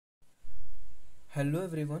Hello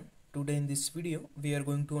everyone, today in this video we are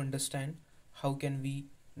going to understand how can we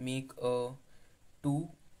make a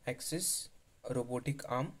 2-axis robotic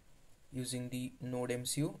arm using the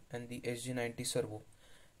NodeMCu and the SG90 servo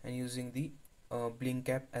and using the Blynk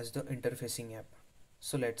app as the interfacing app.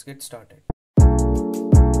 So let's get started.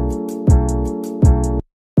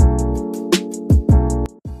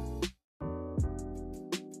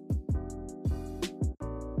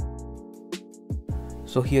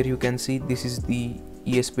 So here you can see this is the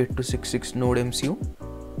ESP8266 NodeMCu.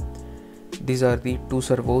 These are the two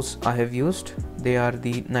servos I have used. They are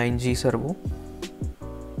the 9G servo,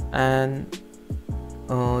 and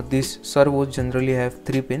these servos generally have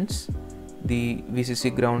 3 pins, the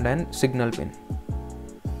VCC, ground and signal pin.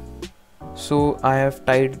 So I have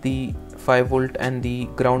tied the 5 volt and the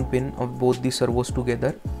ground pin of both the servos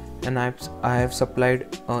together, and I have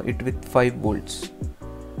supplied it with 5 volts.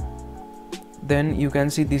 Then you can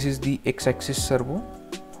see this is the x-axis servo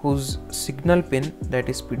whose signal pin, that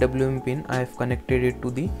is PWM pin, I have connected it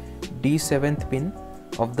to the D7th pin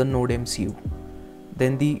of the NodeMCu.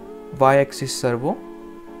 Then the y-axis servo,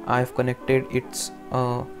 I have connected its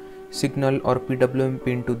signal or PWM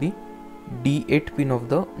pin to the D8 pin of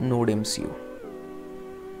the NodeMCu.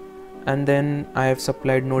 And then I have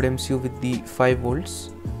supplied NodeMCu with the 5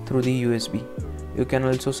 volts through the USB. You can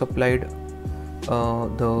also supply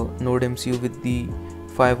the NodeMCu with the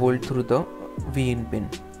 5 volt through the V-in pin.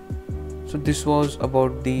 So this was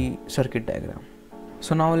about the circuit diagram.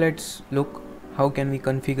 So now let's look how can we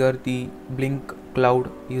configure the Blynk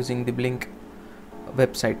cloud using the Blynk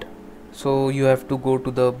website. So you have to go to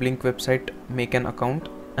the Blynk website, make an account,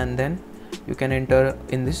 and then you can enter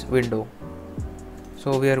in this window.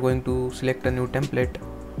 So we are going to select a new template.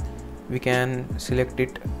 We can select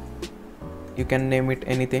it, you can name it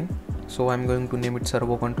anything. So I'm going to name it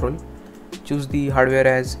Servo Control. Choose the hardware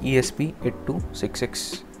as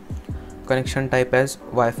ESP8266. Connection type as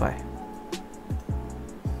Wi-Fi.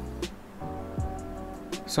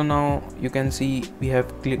 So now you can see we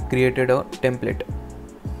have created a template.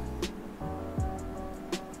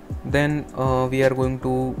 Then we are going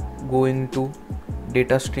to go into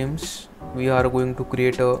data streams. We are going to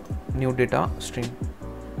create a new data stream.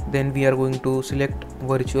 Then we are going to select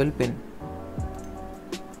virtual pin.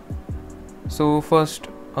 So first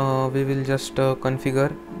we will just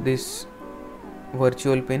configure this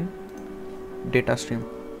virtual pin data stream.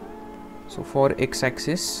 So for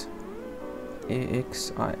x-axis,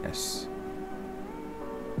 AXIS,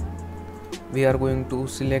 we are going to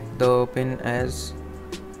select the pin as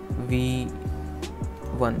V1,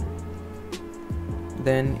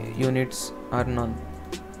 then units are none,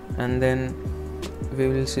 and then we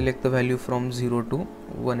will select the value from 0 to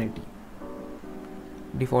 180.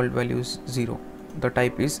 Default value is 0, the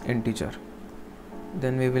type is integer.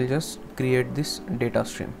 Then we will just create this data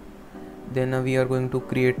stream. Then we are going to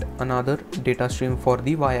create another data stream for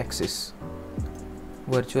the y-axis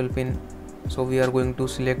virtual pin. So we are going to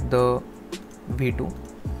select the V2.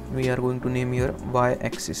 We are going to name here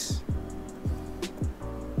y-axis.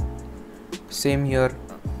 Same here,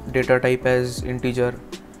 data type as integer,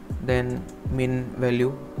 then min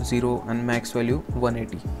value 0 and max value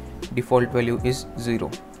 180. Default value is 0.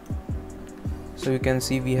 So you can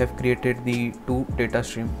see we have created the two data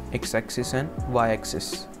stream, x-axis and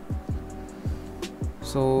y-axis.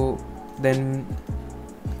 So then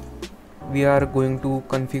we are going to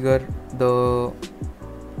configure the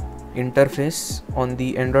interface on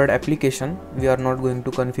the Android application. We are not going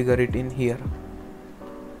to configure it in here.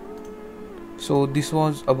 So this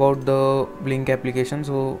was about the Blynk application.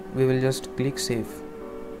 So we will just click save.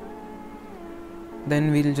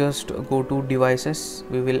 Then we'll just go to devices.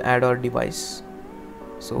 We will add our device.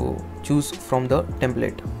 So choose from the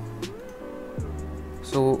template.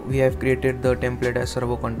 So we have created the template as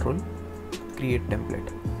Servo Control. Create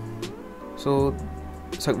template. So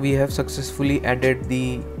we have successfully added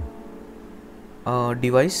the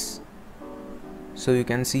device. So you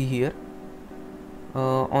can see here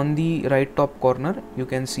on the right top corner, you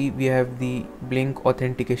can see we have the Blynk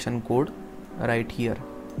authentication code right here.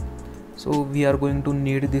 So we are going to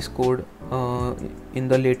need this code in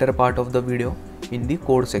the later part of the video in the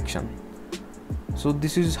code section. So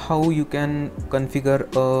this is how you can configure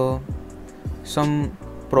some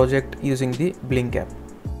project using the Blynk app.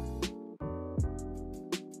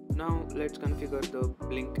 Now let's configure the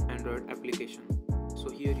Blynk Android application.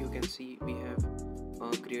 So here you can see we have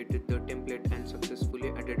created the template and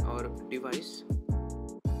successfully added our device.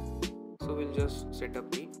 So we'll just set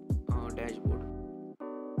up the dashboard.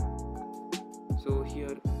 So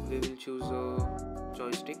here we will choose a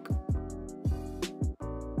joystick.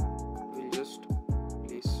 We'll just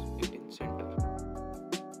place it in center.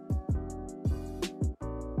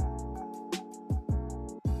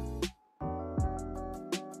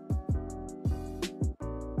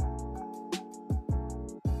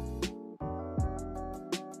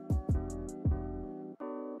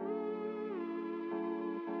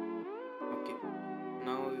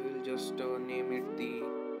 just name it the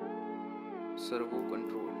Servo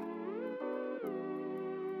Controlled.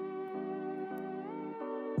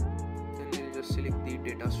 Then we'll just select the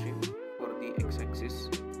data stream. For the x-axis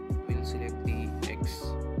we'll select the x,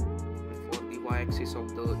 and for the y-axis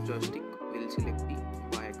of the joystick we'll select the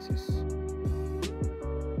y-axis.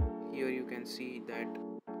 Here you can see that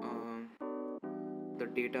the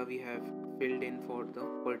data we have filled in for the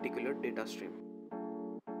particular data stream.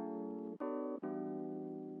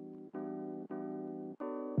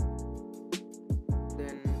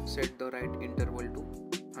 Then set the write interval to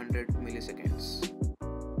 100 milliseconds.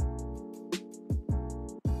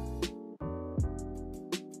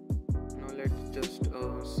 Now let's just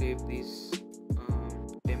save this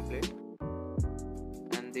template,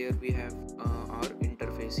 and there we have our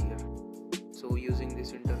interface here. So using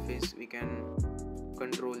this interface we can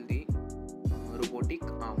control the robotic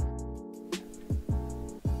arm.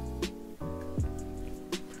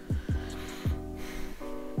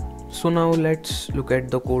 So now let's look at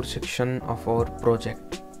the code section of our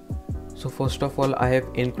project. So first of all, I have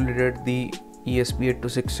included the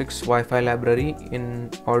ESP8266 Wi-Fi library in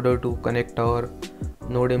order to connect our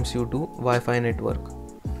NodeMCu to Wi-Fi network.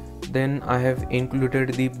 Then I have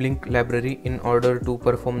included the Blynk library in order to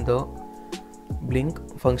perform the Blynk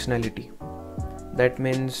functionality. That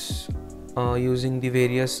means using the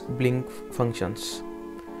various Blynk functions.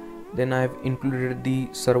 Then I have included the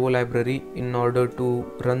servo library in order to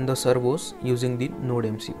run the servos using the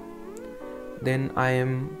NodeMCu. Then I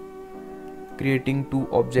am creating two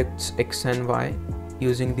objects x and y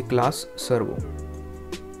using the class servo.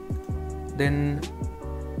 Then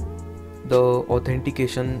the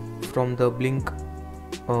authentication from the Blynk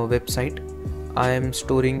website, I am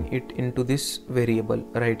storing it into this variable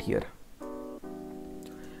right here.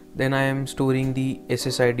 Then I am storing the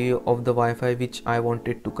SSID of the Wi-Fi which I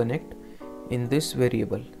wanted to connect in this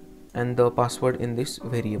variable, and the password in this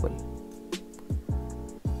variable.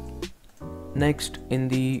 Next, in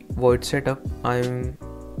the void setup, I am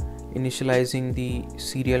initializing the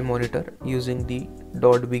serial monitor using the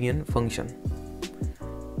 .begin function,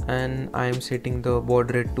 and I am setting the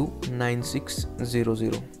baud rate to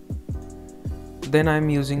 9600. Then I am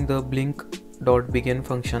using the blynk.begin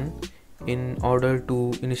function in order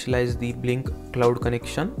to initialize the Blynk cloud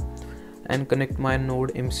connection and connect my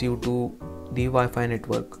NodeMCu to the Wi-Fi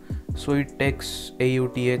network. So it takes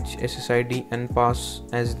AUTH SSID and pass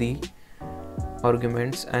as the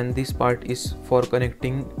arguments, and this part is for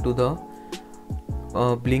connecting to the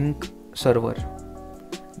Blynk server.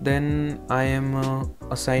 Then I am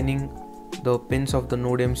assigning the pins of the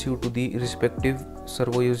NodeMCu to the respective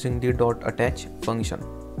servo using the .attach function.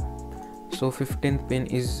 So 15th pin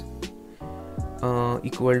is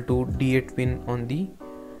equal to D8 pin on the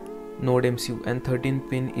NodeMCu, and 13th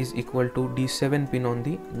pin is equal to D7 pin on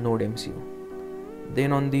the NodeMCu.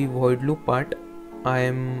 Then on the void loop part, I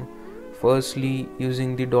am firstly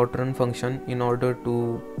using the .run function in order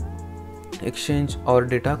to exchange our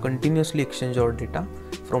data, continuously exchange our data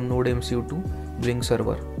from NodeMCu to Blynk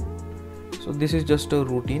server. So this is just a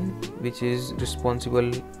routine which is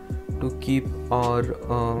responsible to keep our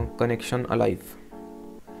connection alive.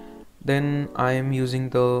 Then I am using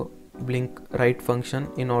the Blynk write function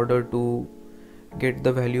in order to get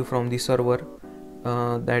the value from the server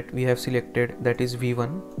that we have selected, that is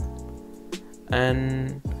V1,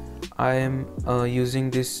 and I am using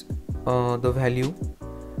this the value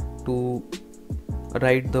to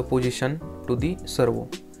write the position to the servo.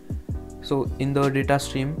 So in the data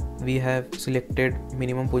stream we have selected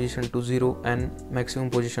minimum position to 0 and maximum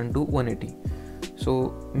position to 180.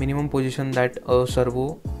 So minimum position that a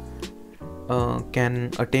servo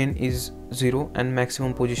can attain is 0 and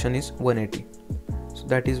maximum position is 180. So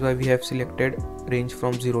that is why we have selected range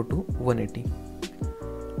from 0 to 180.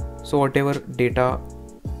 So whatever data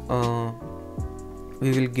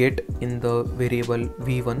we will get in the variable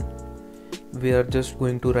v1, we are just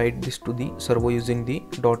going to write this to the servo using the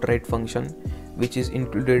 .write function, which is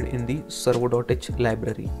included in the servo.h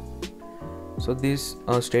library. So this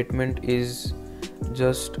statement is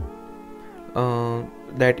just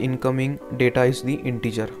that incoming data is the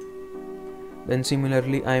integer. Then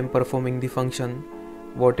similarly I am performing the function,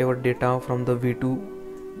 whatever data from the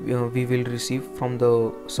v2 we will receive from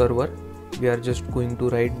the server, we are just going to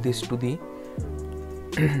write this to the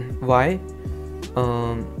y,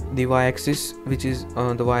 the y-axis, which is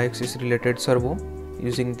the y-axis related servo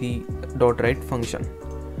using the .write function.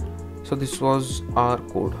 So this was our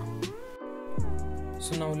code.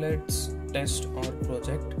 So now let's test our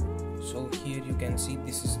project. So here you can see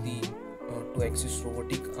this is the 2-axis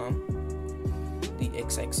robotic arm, the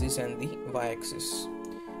x-axis and the y-axis.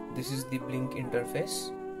 This is the Blynk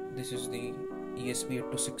interface, this is the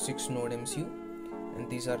ESP8266 NodeMCu, and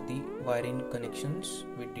these are the wiring connections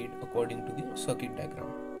we did according to the circuit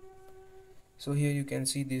diagram. So here you can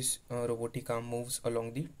see this robotic arm moves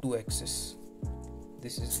along the two axes.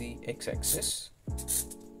 This is the x-axis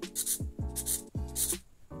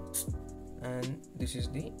and this is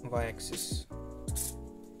the y-axis.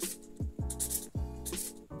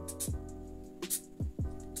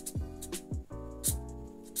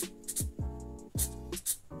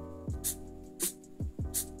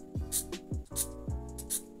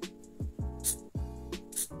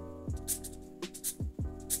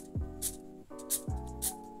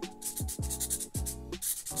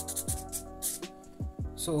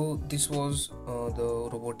 So this was the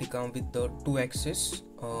robotic arm with the two axes.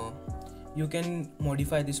 You can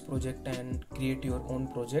modify this project and create your own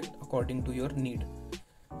project according to your need.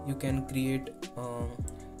 You can create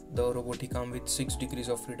the robotic arm with 6 degrees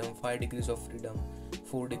of freedom, 5 degrees of freedom,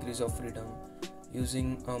 4 degrees of freedom,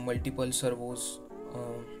 using multiple servos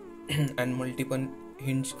and multiple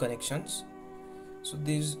hinge connections. So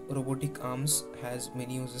these robotic arms has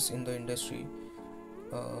many uses in the industry,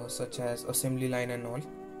 such as assembly line and all.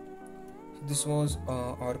 This was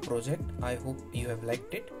our project. I hope you have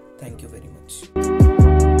liked it. Thank you very much.